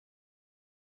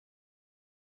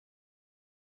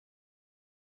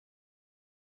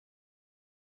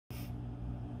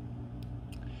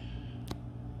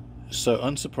So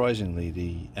unsurprisingly,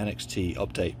 the NXT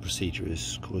update procedure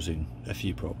is causing a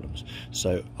few problems.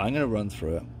 So I'm going to run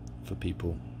through it for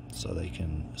people so they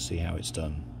can see how it's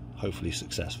done, hopefully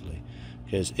successfully,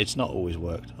 because it's not always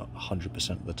worked 100%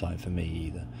 of the time for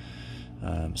me either.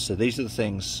 So these are the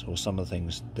things, or some of the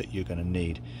things, that you're going to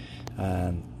need.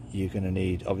 You're going to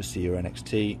need obviously your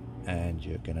NXT, and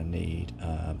you're going to need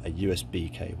a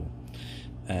USB cable,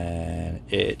 and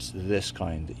it's this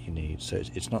kind that you need. So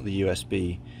it's not the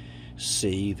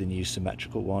USB-C, the new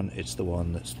symmetrical one. It's the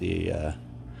one that's the I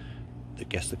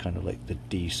guess the kind of like the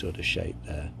D sort of shape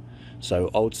there.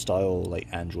 So old style like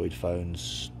Android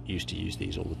phones used to use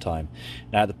these all the time.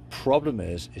 Now the problem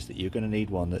is that you're going to need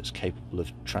one that's capable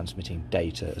of transmitting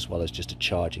data as well as just a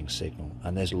charging signal,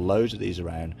 and there's loads of these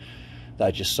around that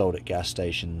are just sold at gas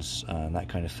stations and that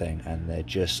kind of thing, and they're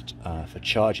just for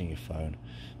charging your phone,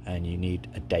 and you need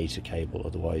a data cable,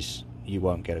 otherwise you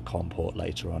won't get a COM port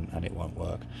later on and it won't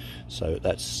work. So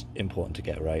that's important to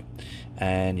get right.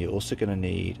 And you're also going to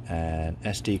need an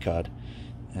SD card,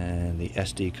 and the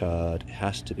SD card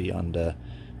has to be under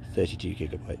 32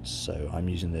 gigabytes. So I'm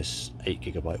using this 8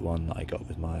 gigabyte one that I got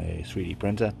with my 3D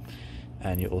printer.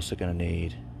 And you're also going to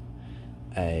need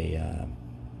a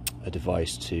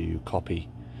device to copy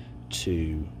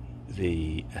to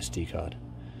the SD card,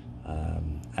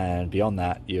 and beyond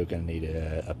that you're going to need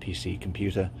a PC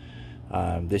computer.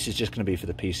 This is just going to be for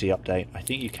the PC update. I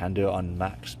think you can do it on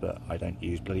Macs, but I don't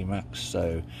use bloody Macs,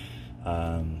 so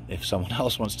if someone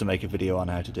else wants to make a video on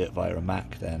how to do it via a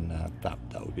Mac, then that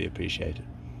would be appreciated.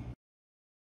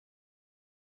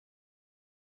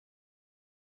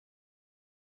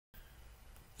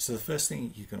 So the first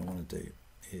thing you're going to want to do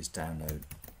is download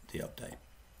the update,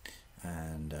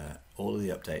 and all of the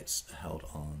updates are held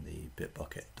on the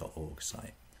bitbucket.org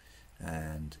site,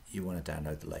 and you want to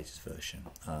download the latest version.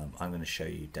 I'm going to show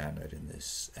you downloading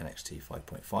this NXT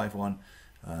 5.5 one.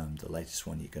 The latest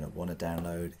one you're going to want to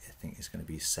download, I think, is going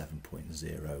to be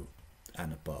 7.0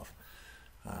 and above.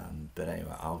 But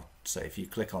anyway, I'll say if you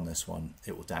click on this one,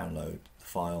 it will download the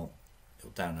file, it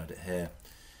will download it here,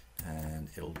 and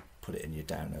it'll put it in your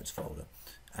downloads folder,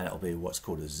 and it'll be what's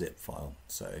called a zip file.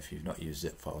 So if you've not used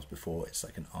zip files before, it's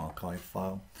like an archive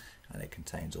file, and it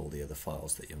contains all the other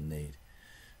files that you'll need.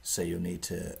 So you'll need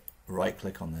to right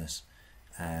click on this,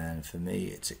 and for me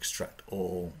it's extract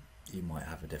all. You might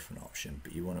have a different option,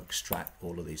 but you want to extract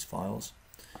all of these files,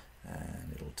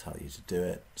 and it'll tell you to do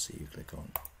it. So you click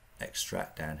on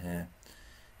extract down here,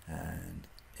 and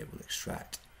it will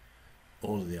extract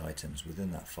all of the items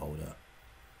within that folder,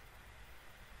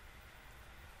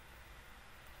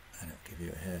 and it'll give you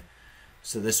it here.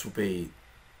 So this will be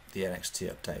the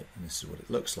NXT update, and this is what it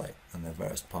looks like, and there are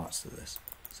various parts to this.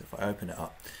 So if I open it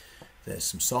up, there's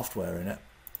some software in it,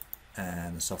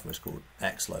 and the software is called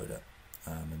Xloader,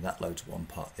 and that loads one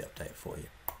part of the update for you.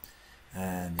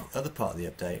 And the other part of the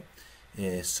update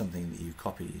is something that you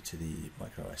copy to the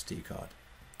micro SD card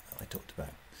that I talked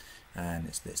about, and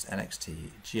it's this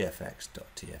NXT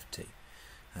gfx.tft,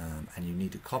 and you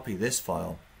need to copy this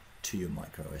file to your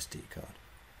micro SD card.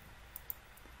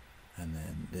 And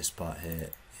then this part here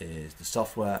is the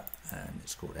software, and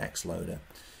it's called Xloader,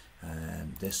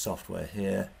 and this software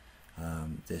here,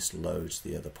 this loads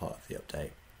the other part of the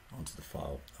update onto the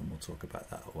file, and we'll talk about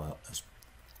that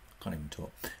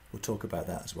we'll talk about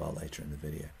that as well later in the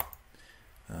video.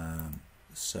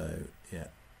 So yeah,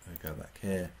 we go back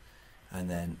here, and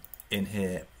then in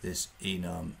here, this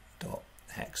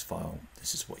enum.hex file,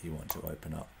 this is what you want to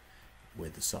open up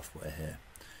with the software here.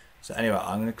 So anyway,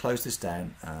 I'm going to close this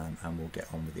down, and we'll get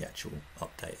on with the actual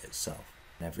update itself.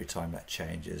 And every time that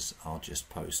changes, I'll just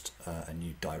post a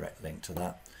new direct link to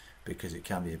that, because it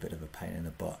can be a bit of a pain in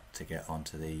the butt to get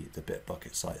onto the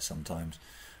Bitbucket site sometimes.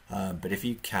 But if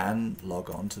you can log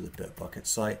on to the Bitbucket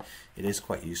site, it is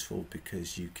quite useful,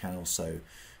 because you can also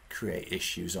create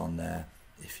issues on there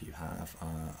if you have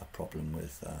a problem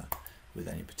with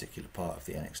any particular part of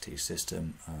the NXT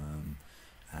system,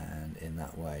 and in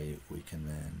that way we can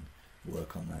then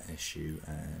work on that issue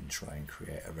and try and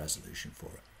create a resolution for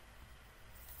it.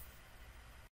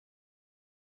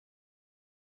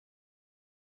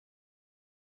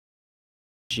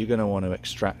 You're going to want to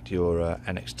extract your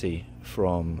NXT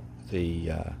from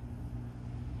the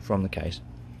case.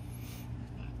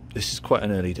 This is quite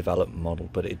an early development model,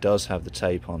 but it does have the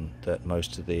tape on that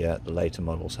most of the later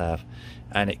models have,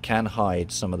 and it can hide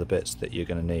some of the bits that you're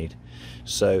going to need.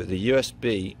 So the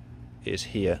USB is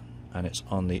here, and it's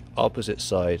on the opposite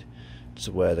side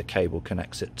to where the cable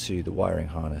connects it to the wiring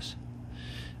harness,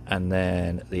 and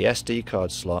then the SD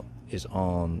card slot is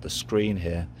on the screen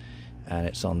here, and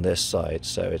it's on this side,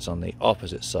 so it's on the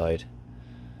opposite side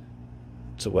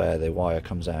to where the wire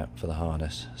comes out for the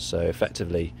harness. So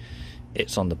effectively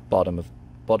it's on the bottom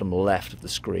left of the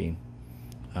screen,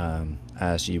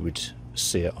 as you would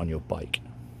see it on your bike.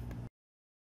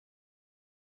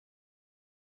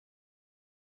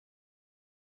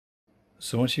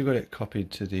 So once you've got it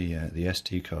copied to the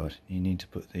SD card, you need to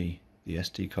put the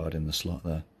SD card in the slot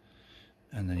there,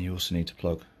 and then you also need to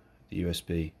plug the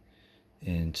USB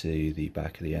into the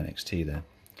back of the NXT there.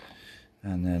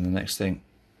 And then the next thing,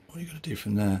 what you got to do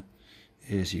from there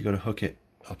is you got to hook it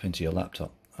up into your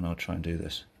laptop, and I'll try and do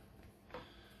this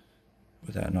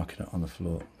without knocking it on the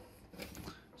floor.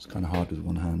 It's kind of hard with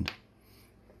one hand,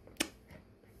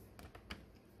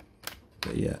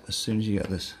 but yeah, as soon as you get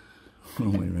this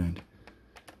all the way around,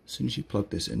 as soon as you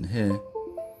plug this in here,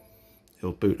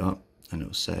 it'll boot up and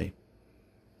it'll say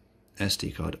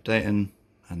SD card updating,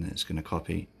 and then it's going to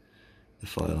copy the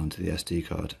file onto the SD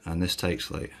card, and this takes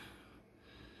like,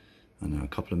 I don't know, a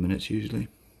couple of minutes usually.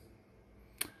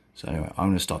 So anyway, I'm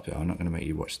going to stop it. I'm not going to make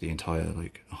you watch the entire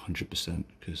like 100%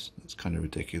 because that's kind of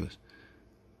ridiculous.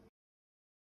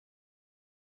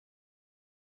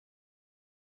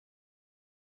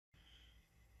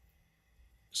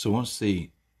 So once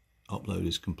the upload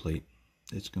is complete,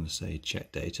 it's going to say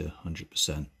check data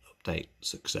 100%, update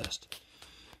success.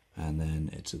 And then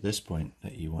it's at this point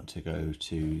that you want to go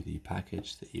to the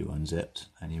package that you unzipped,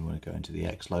 and you want to go into the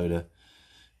Xloader,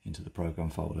 into the program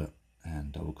folder,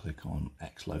 and double click on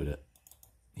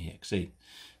Xloader.exe,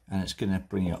 and it's going to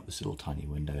bring you up this little tiny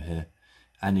window here,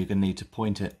 and you're going to need to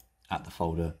point it at the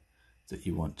folder that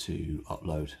you want to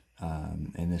upload.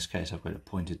 In this case, I've got it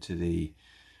pointed to the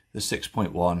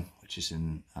 6.1, which is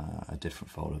in a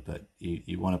different folder, but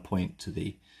you want to point to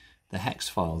the hex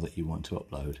file that you want to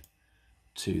upload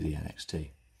to the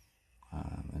NXT,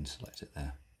 and select it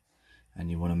there. And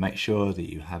you want to make sure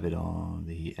that you have it on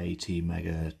the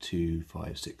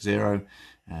ATmega2560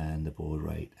 and the baud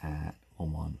rate at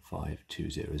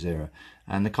 115200.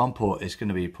 And the COM port is going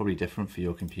to be probably different for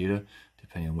your computer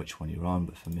depending on which one you're on,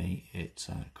 but for me it's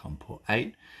COM port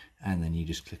 8. And then you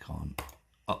just click on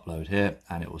upload here,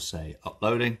 and it will say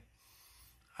uploading,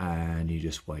 and you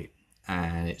just wait,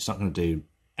 and it's not going to do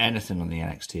anything on the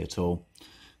NXT at all.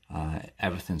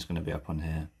 Everything's going to be up on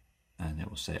here, and it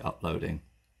will say uploading,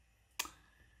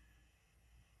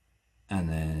 and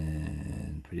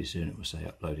then pretty soon it will say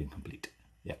uploading complete.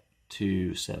 Yep,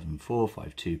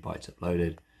 27452 bytes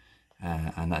uploaded,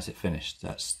 and that's it, finished.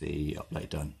 That's the upload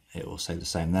done. It will say the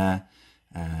same there,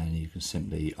 and you can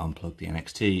simply unplug the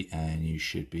NXT and you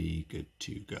should be good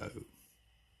to go.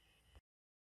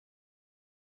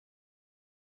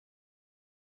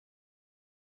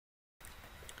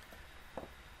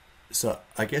 So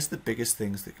I guess the biggest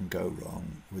things that can go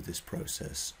wrong with this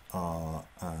process are,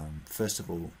 first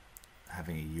of all,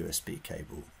 having a USB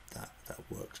cable that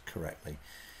works correctly.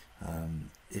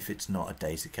 If it's not a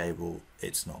data cable,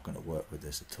 it's not going to work with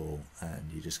this at all, and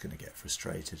you're just going to get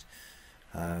frustrated.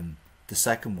 The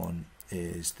second one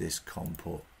is this COM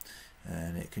port,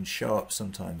 and it can show up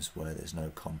sometimes where there's no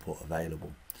COM port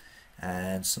available,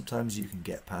 and sometimes you can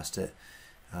get past it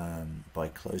by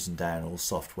closing down all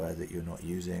software that you're not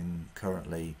using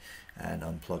currently and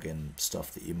unplugging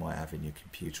stuff that you might have in your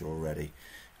computer already.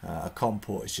 A COM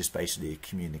port is just basically a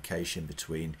communication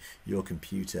between your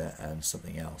computer and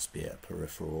something else, be it a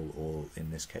peripheral or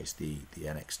in this case the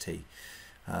NXT.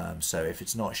 So if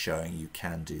it's not showing, you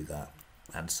can do that,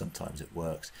 and sometimes it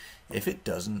works. If it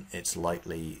doesn't, it's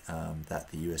likely that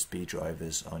the USB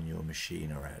drivers on your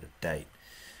machine are out of date.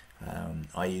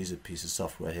 I use a piece of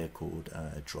software here called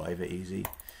Driver Easy,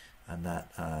 and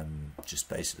that just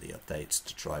basically updates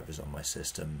the drivers on my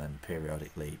system, and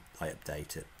periodically I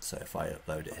update it. So if I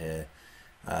upload it here,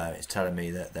 it's telling me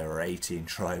that there are 18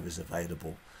 drivers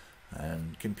available,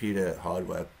 and computer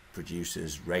hardware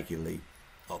producers regularly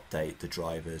update the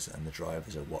drivers, and the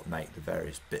drivers are what make the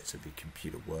various bits of your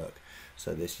computer work.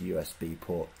 So this USB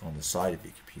port on the side of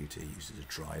your computer uses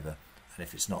a driver, and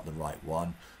if it's not the right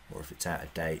one, or if it's out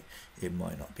of date, it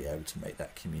might not be able to make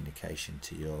that communication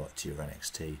to your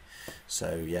NXT.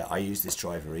 So yeah, I use this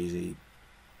Driver Easy.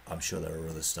 I'm sure there are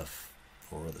other stuff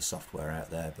or other software out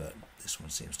there, but this one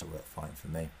seems to work fine for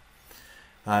me.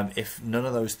 If none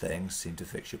of those things seem to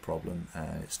fix your problem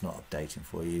and it's not updating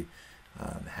for you,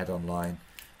 head online.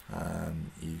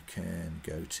 You can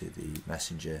go to the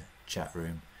Messenger chat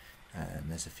room, and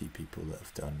there's a few people that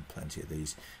have done plenty of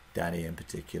these. Danny in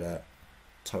particular,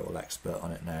 total expert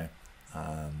on it now.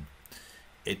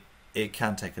 It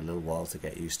can take a little while to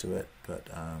get used to it, but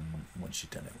once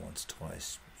you've done it once or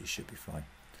twice, you should be fine.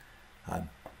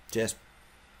 Cheers.